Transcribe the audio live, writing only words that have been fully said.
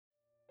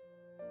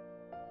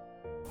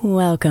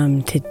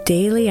Welcome to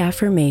Daily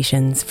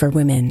Affirmations for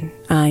Women.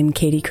 I'm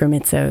Katie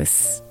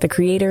Kremitzos, the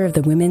creator of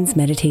the Women's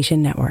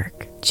Meditation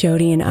Network.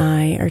 Jody and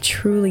I are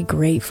truly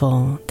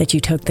grateful that you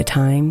took the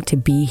time to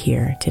be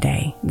here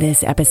today.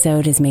 This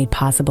episode is made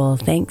possible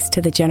thanks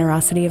to the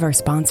generosity of our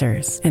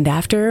sponsors. And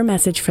after a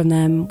message from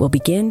them, we'll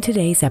begin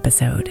today's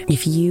episode.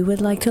 If you would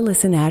like to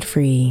listen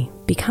ad-free,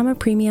 become a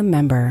premium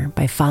member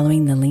by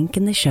following the link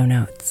in the show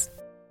notes.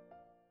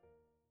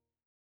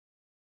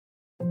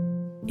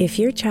 If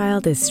your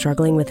child is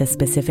struggling with a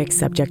specific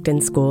subject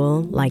in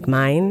school, like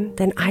mine,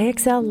 then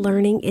IXL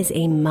learning is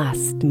a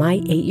must. My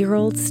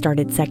 8-year-old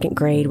started second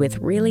grade with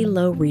really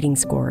low reading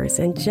scores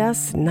and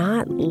just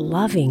not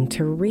loving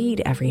to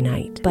read every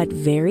night. But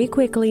very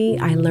quickly,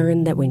 I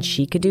learned that when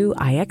she could do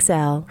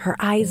IXL, her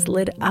eyes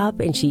lit up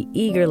and she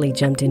eagerly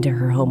jumped into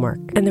her homework.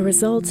 And the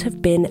results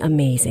have been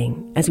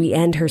amazing. As we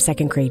end her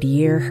second grade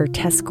year, her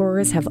test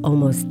scores have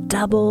almost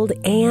doubled,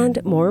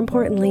 and more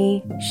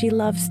importantly, she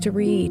loves to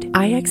read.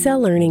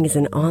 IXL Learning is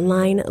an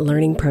online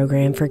learning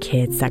program for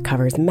kids that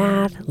covers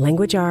math,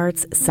 language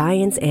arts,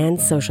 science, and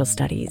social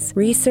studies.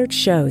 Research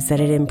shows that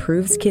it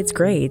improves kids'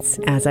 grades,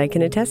 as I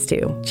can attest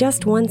to.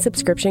 Just one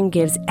subscription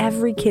gives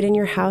every kid in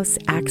your house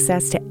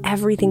access to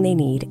everything they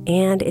need,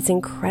 and it's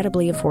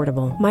incredibly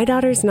affordable. My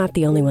daughter's not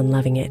the only one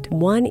loving it.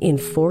 1 in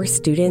 4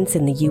 students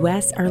in the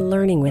U.S. are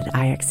learning with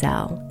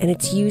IXL, and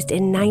it's used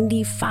in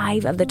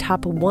 95 of the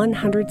top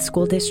 100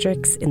 school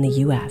districts in the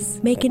U.S.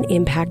 Make an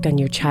impact on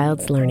your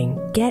child's learning.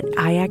 Get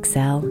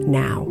IXL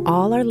now.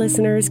 All our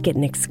listeners get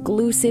an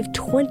exclusive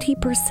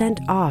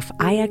 20% off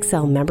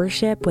IXL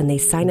membership when they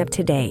sign up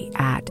today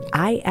at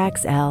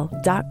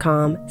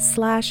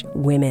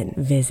IXL.com/women.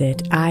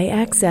 Visit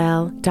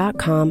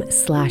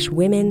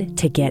IXL.com/women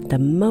to get the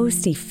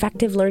most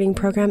effective learning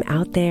program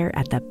out there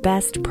at the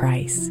best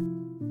price.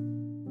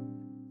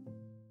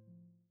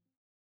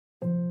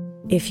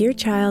 If your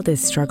child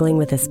is struggling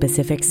with a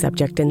specific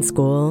subject in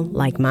school,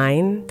 like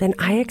mine, then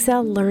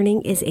IXL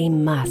learning is a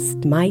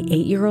must. My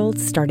 8-year-old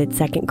started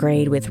second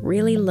grade with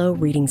really low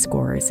reading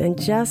scores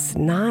and just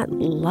not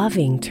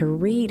loving to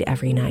read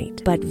every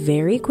night. But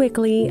very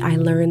quickly, I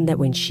learned that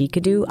when she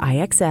could do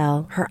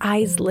IXL, her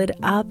eyes lit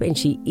up and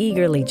she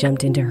eagerly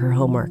jumped into her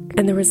homework.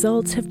 And the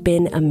results have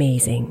been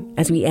amazing.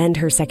 As we end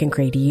her second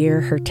grade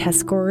year, her test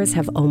scores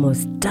have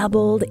almost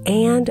doubled,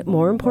 and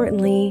more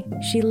importantly,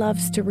 she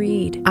loves to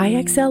read.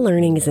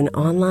 IXL Learning is an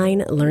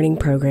online learning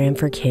program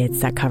for kids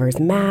that covers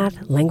math,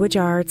 language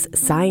arts,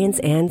 science,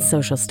 and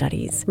social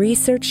studies.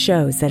 Research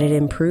shows that it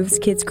improves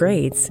kids'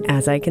 grades,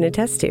 as I can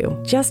attest to.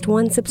 Just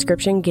one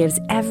subscription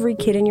gives every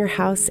kid in your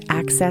house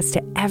access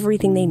to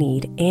everything they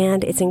need,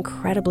 and it's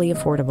incredibly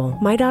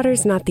affordable. My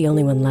daughter's not the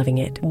only one loving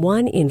it.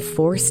 1 in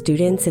 4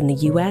 students in the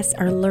U.S.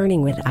 are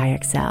learning with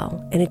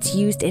IXL, and it's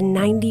used in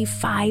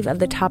 95 of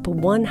the top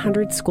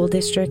 100 school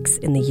districts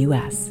in the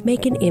U.S.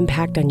 Make an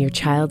impact on your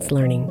child's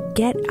learning.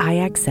 Get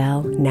IXL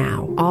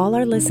now. All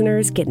our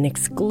listeners get an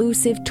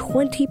exclusive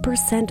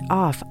 20%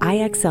 off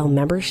IXL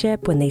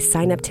membership when they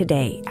sign up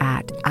today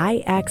at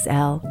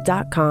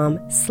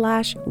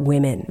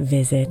IXL.com/women.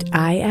 Visit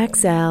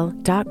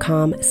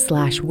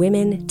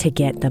IXL.com/women to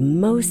get the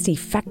most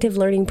effective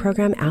learning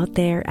program out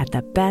there at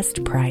the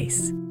best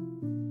price.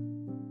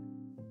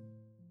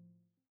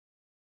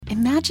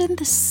 Imagine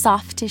the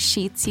softest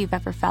sheets you've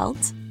ever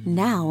felt.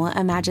 Now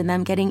imagine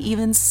them getting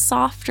even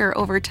softer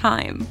over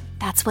time.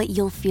 That's what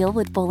you'll feel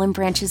with Boll &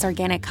 Branch's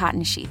organic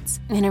cotton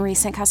sheets. In a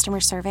recent customer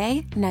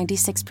survey,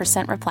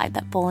 96% replied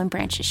that Boll &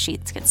 Branch's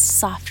sheets get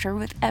softer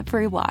with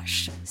every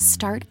wash.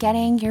 Start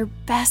getting your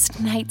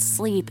best night's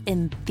sleep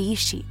in these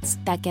sheets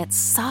that get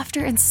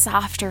softer and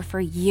softer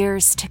for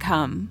years to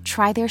come.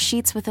 Try their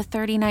sheets with a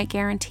 30-night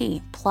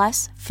guarantee,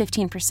 plus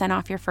 15%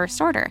 off your first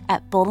order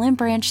at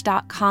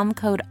bollandbranch.com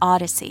code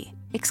Odyssey.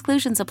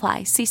 Exclusions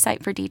apply. See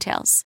site for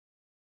details.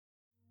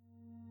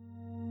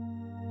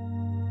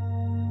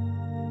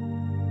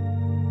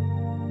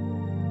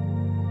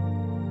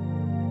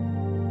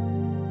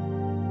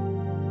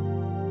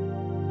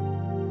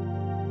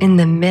 In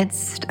the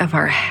midst of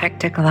our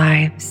hectic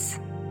lives,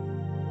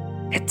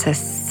 it's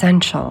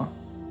essential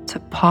to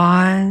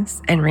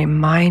pause and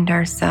remind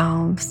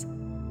ourselves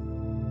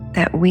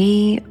that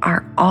we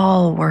are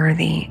all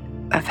worthy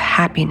of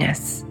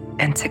happiness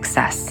and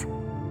success.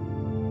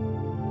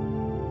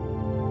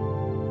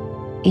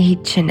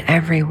 Each and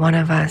every one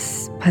of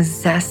us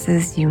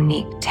possesses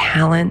unique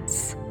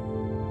talents,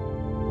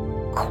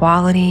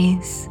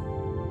 qualities,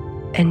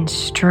 and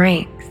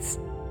strengths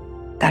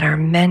that are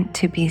meant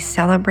to be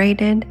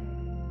celebrated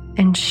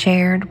and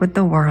shared with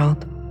the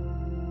world.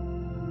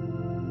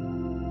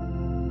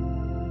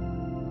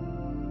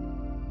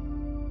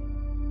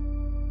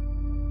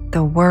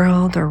 The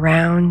world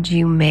around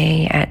you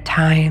may at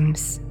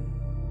times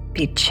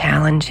be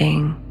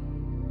challenging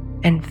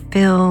and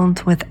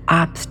filled with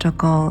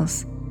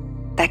obstacles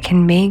that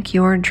can make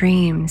your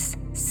dreams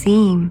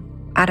seem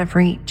out of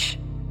reach.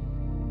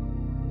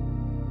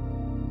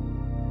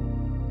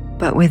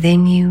 But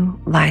within you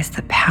lies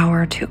the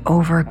power to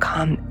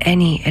overcome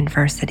any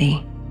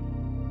adversity,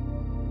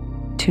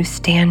 to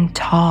stand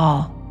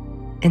tall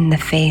in the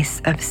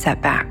face of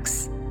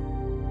setbacks,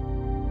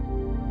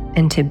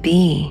 and to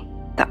be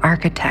the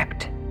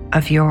architect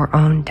of your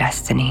own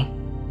destiny.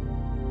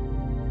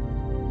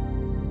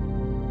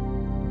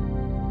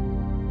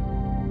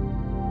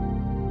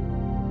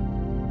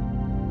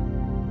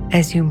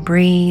 As you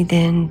breathe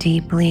in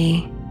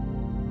deeply,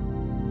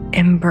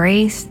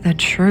 embrace the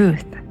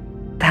truth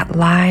that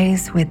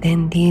lies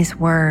within these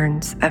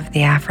words of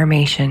the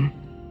affirmation.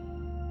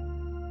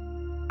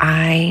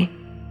 I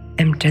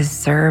am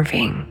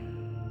deserving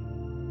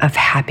of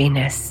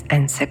happiness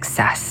and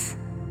success.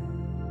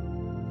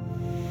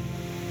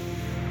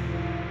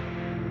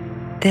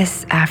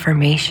 This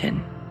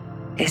affirmation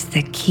is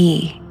the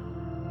key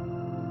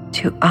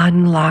to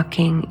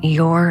unlocking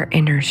your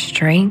inner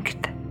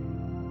strength,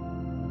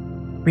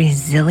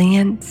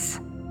 resilience,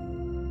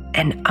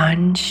 and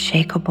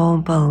unshakable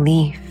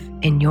belief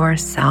in your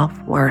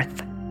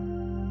self-worth.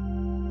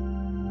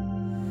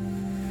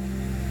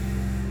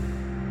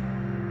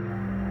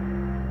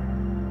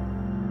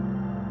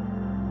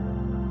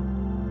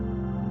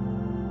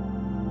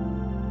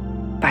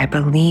 By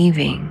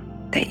believing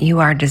that you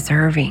are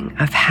deserving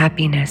of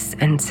happiness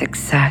and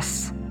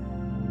success,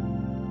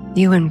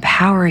 you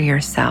empower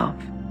yourself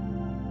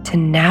to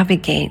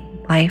navigate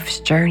life's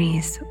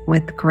journeys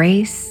with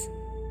grace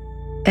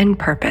and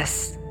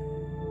purpose.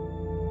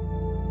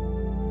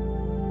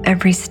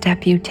 Every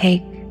step you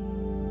take,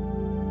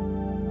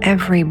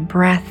 every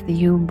breath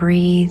you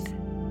breathe,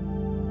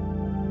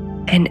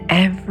 and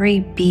every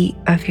beat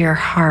of your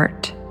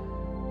heart,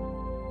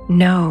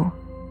 know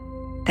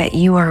that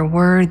you are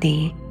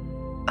worthy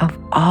of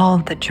all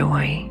the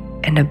joy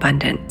and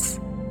abundance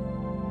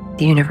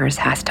the universe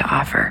has to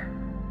offer.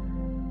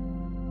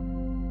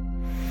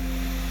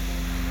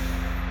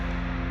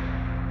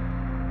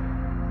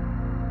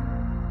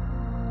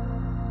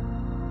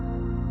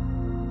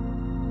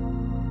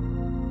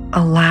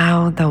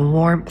 Allow the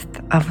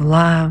warmth of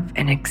love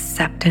and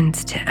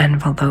acceptance to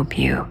envelope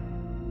you,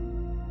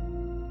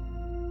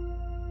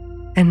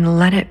 and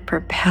let it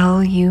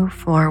propel you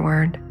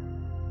forward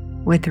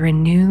with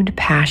renewed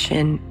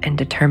passion and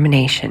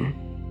determination.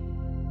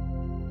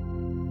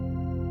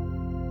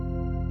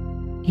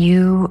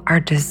 You are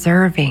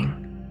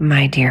deserving,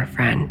 my dear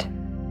friend,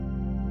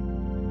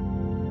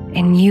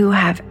 and you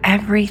have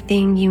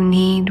everything you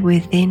need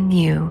within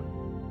you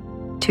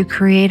to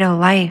create a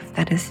life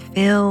that is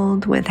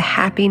filled with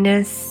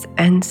happiness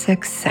and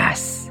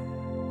success.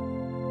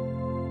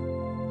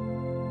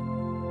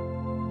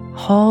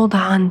 Hold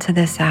on to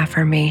this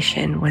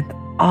affirmation with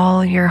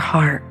all your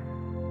heart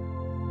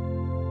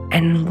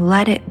and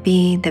let it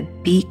be the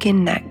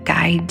beacon that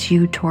guides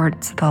you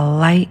towards the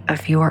light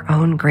of your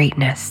own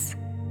greatness.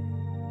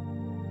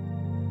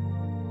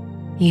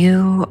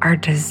 You are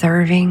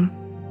deserving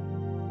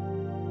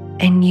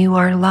and you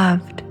are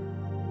loved.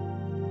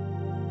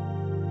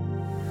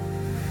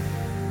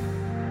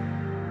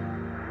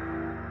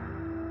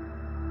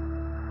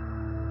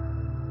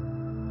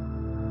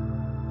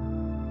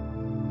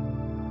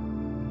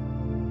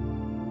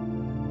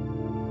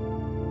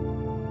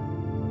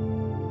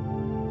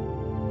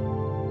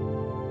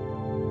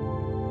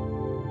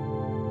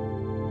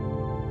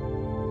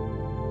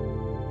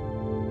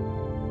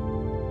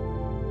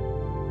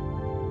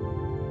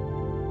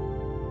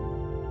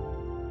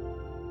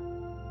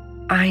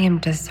 I am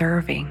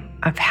deserving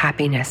of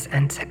happiness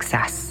and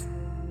success.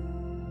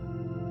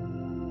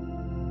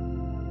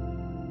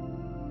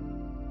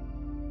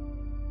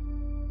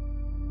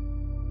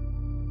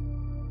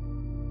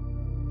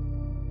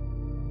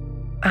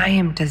 I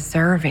am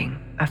deserving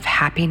of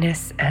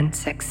happiness and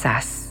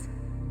success.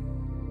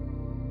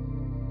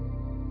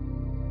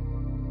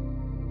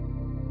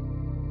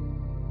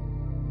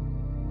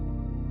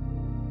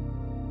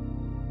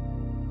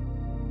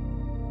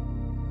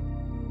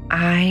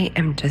 I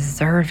am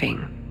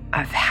deserving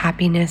of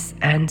happiness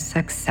and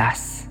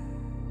success.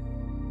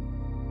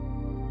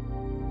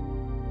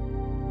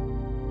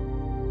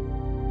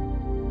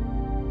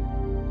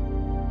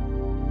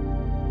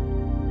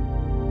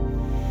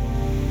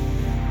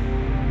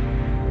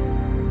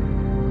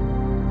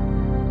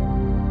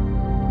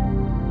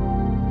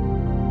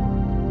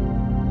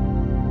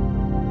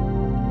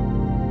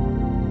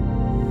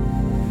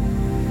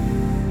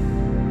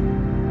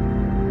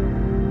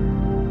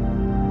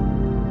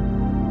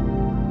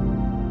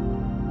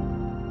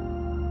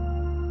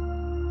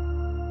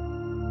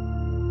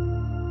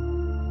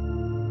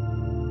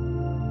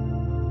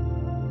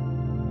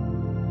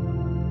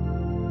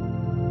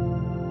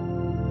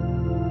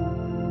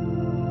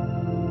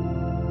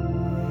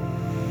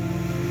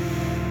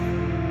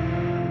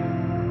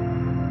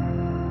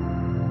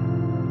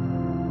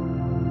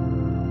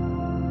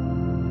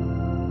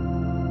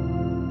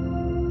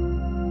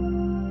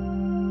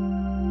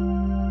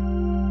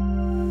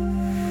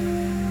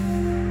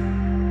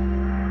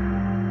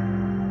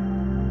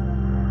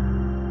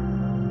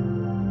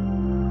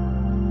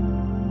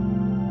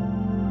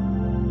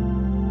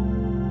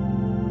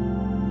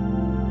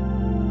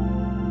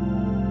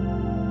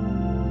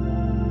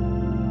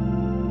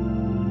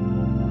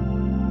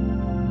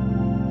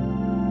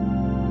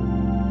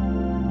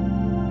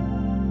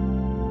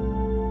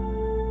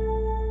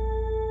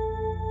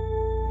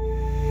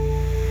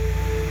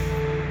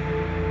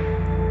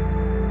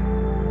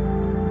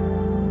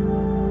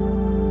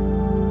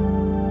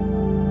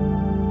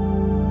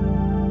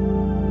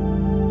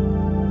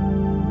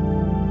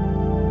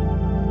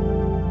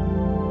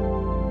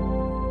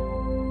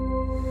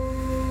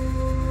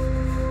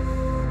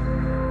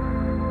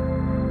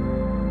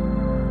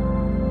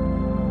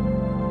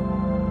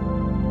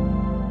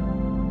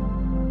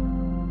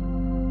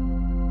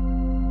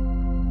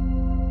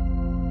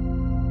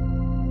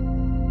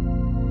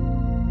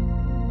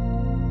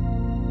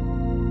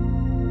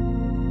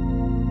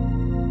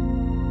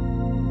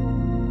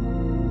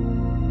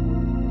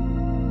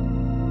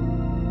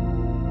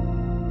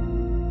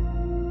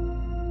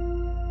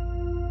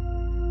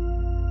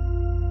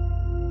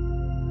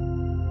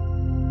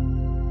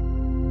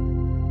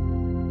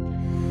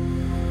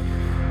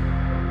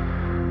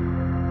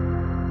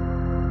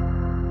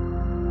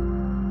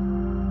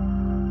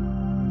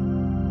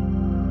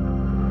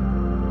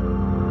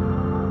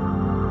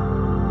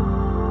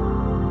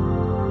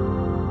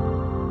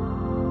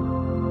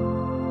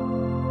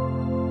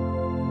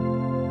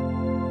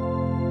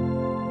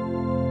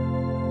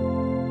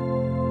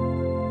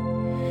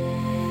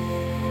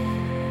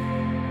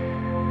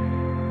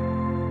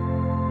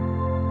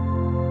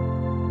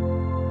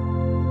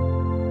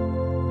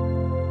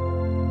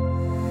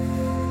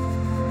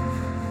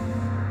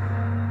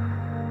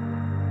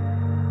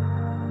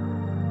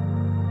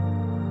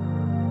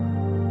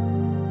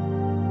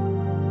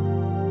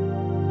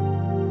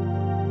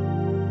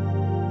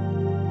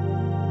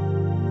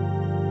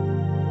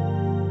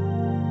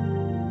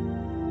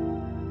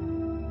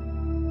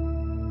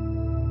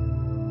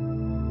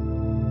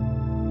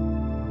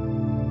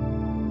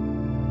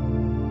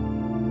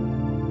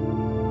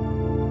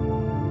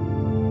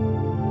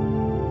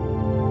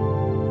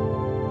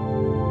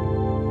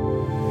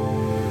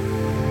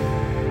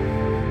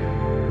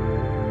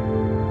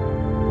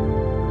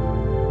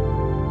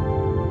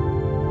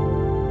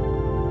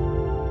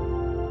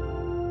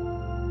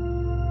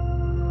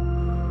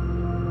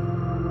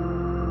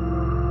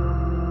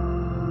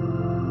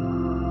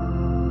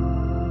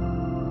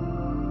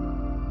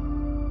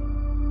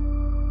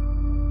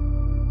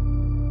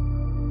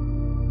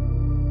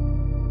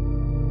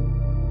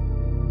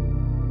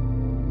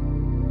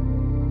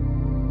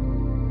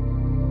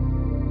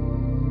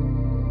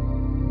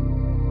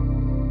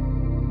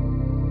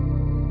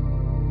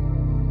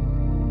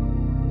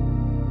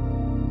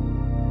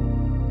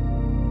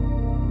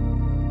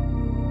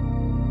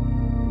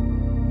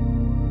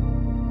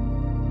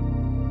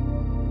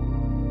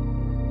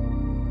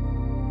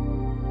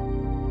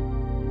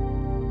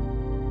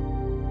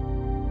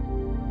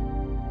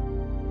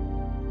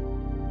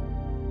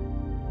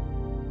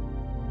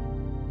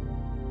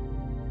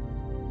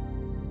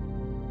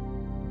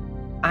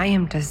 I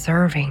am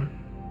deserving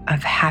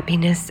of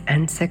happiness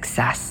and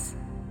success.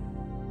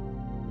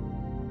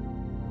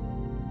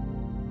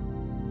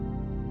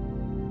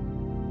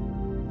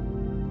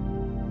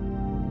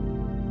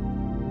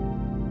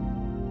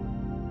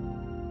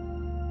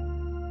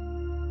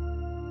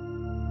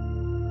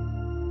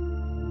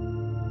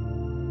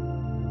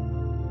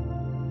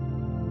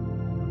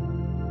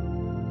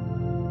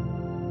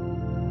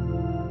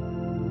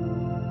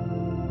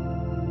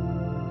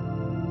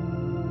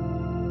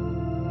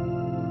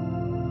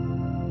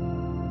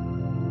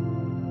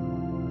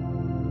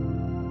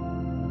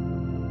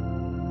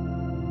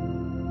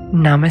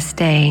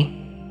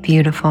 Namaste,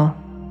 beautiful.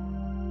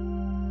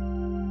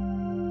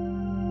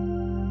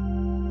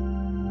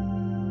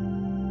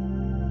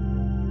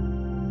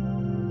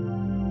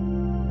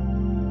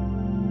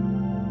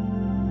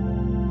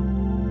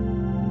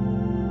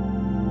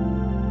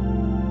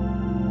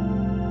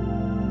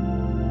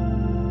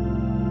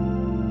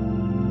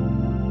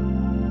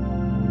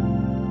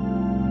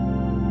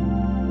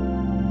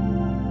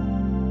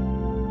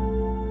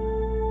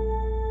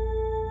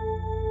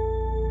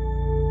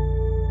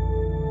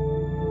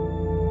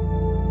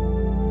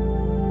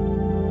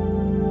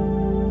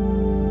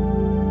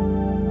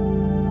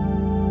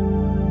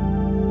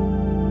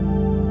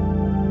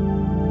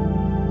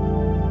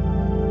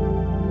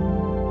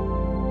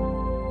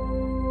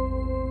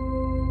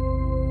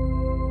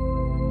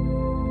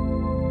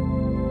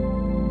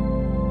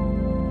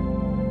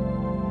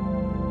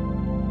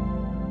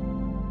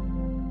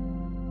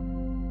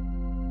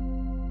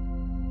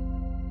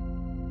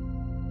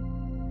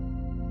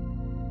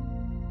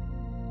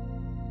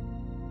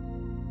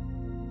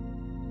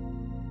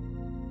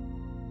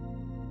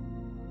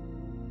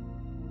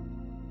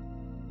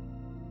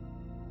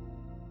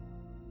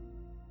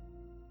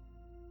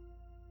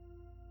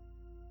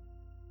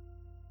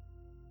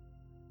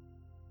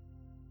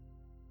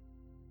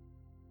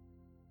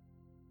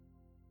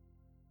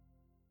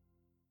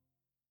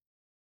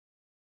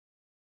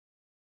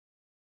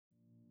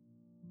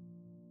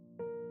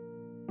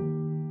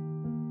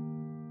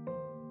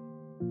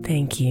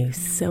 Thank you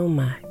so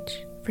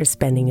much for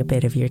spending a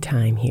bit of your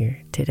time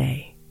here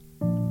today.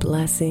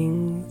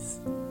 Blessings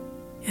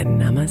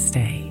and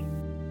namaste.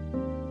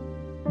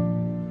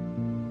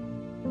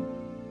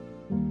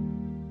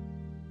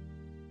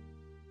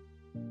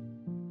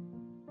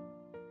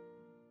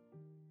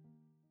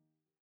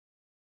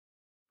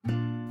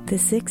 The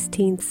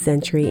 16th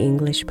century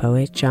English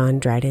poet John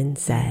Dryden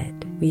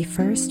said, "We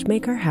first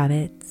make our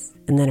habits,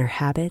 and then our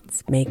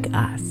habits make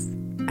us."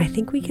 I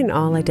think we can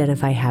all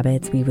identify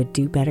habits we would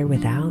do better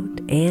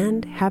without,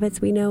 and habits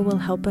we know will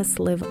help us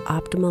live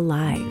optimal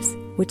lives,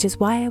 which is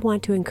why I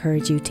want to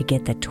encourage you to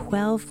get the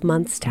 12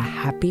 Months to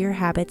Happier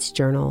Habits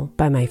journal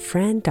by my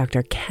friend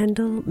Dr.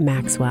 Kendall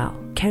Maxwell.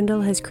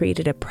 Kendall has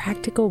created a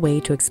practical way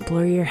to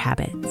explore your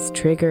habits,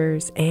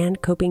 triggers,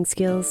 and coping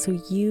skills so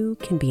you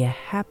can be a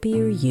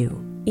happier you.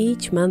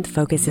 Each month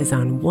focuses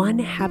on one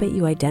habit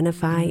you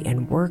identify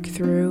and work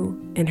through,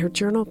 and her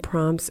journal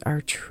prompts are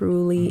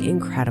truly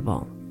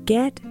incredible.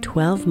 Get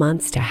 12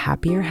 Months to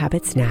Happier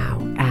Habits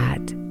now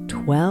at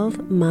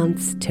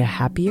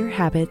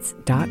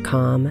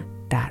 12monthstohappierhabits.com.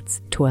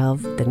 That's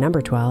 12, the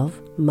number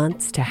 12,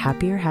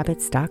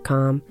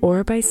 monthstohappierhabits.com,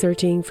 or by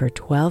searching for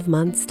 12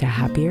 Months to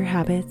Happier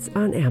Habits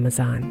on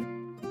Amazon.